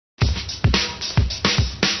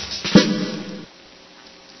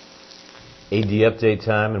AD update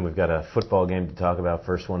time, and we've got a football game to talk about,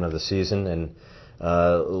 first one of the season, and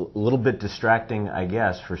a little bit distracting, I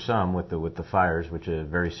guess, for some with the fires, which is a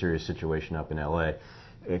very serious situation up in LA.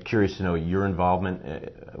 Curious to know your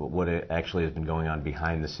involvement, what actually has been going on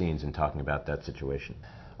behind the scenes in talking about that situation.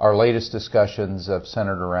 Our latest discussions have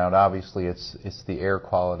centered around, obviously, it's the air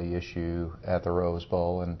quality issue at the Rose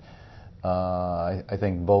Bowl, and I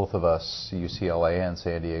think both of us, UCLA and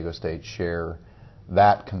San Diego State, share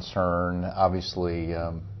that concern. Obviously,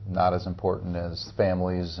 not as important as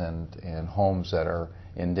families and homes that are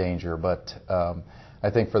in danger, but I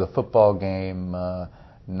think for the football game,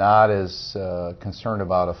 not as concerned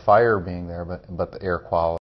about a fire being there, but the air quality.